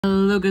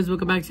Hello guys,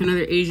 welcome back to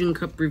another Asian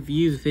Cup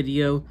reviews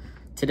video.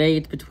 Today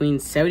it's between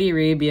Saudi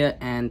Arabia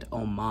and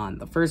Oman.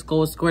 The first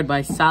goal was scored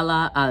by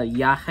Salah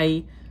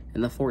Al-Yahi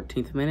in the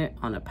 14th minute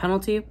on a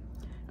penalty. And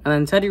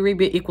then Saudi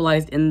Arabia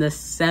equalized in the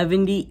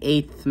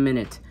 78th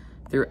minute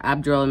through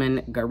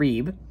Abdurrahman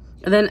Garib.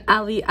 And then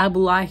Ali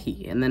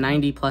Abdullahi in the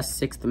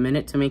 90+6th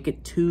minute to make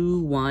it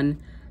 2-1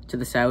 to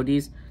the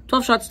Saudis.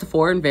 12 shots to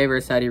 4 in favor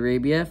of Saudi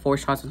Arabia. 4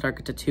 shots on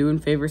target to 2 in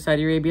favor of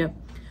Saudi Arabia.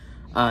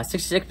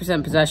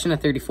 66% possession to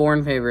 34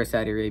 in favor of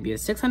Saudi Arabia.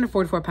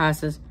 644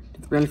 passes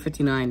to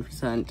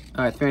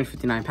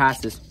 359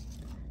 passes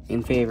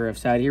in favor of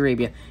Saudi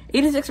Arabia.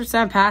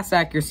 86% pass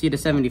accuracy to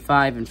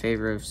 75 in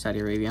favor of Saudi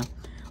Arabia.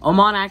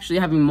 Oman actually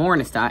having more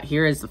in a stat.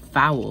 Here is the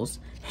fouls,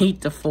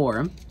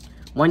 8-4.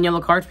 1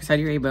 yellow card for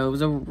Saudi Arabia. It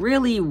was a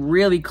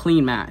really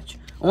clean match.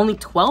 Only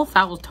 12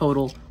 fouls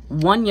total,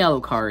 1 yellow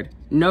card,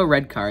 no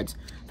red cards.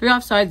 3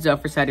 offsides though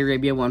for Saudi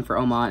Arabia, 1 for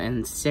Oman,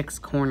 and 6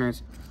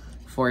 corners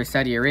for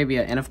Saudi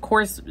Arabia. And of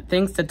course,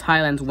 thanks to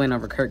Thailand's win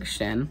over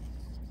Kyrgyzstan,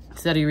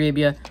 Saudi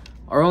Arabia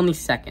are only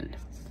second.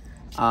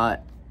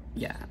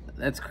 Yeah,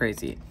 that's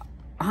crazy.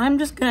 I'm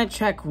just gonna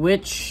check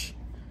which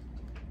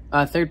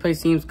third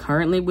place teams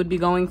currently would be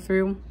going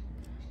through.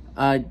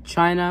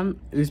 China,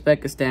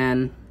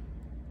 Uzbekistan.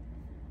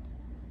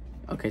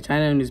 Okay,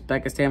 China and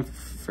Uzbekistan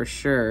for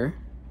sure.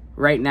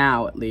 Right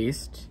now, at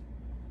least.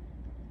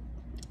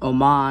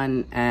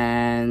 Oman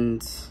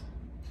and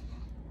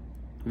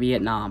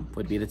Vietnam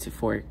would be the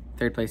 4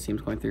 third place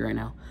teams going through right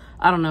now.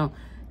 I don't know.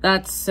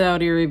 That's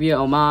Saudi Arabia,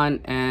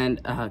 Oman,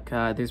 and oh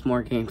god, there's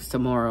more games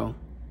tomorrow.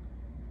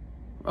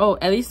 Oh,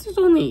 at least there's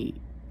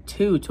only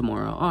 2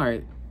 tomorrow.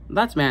 Alright,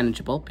 that's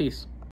manageable. Peace.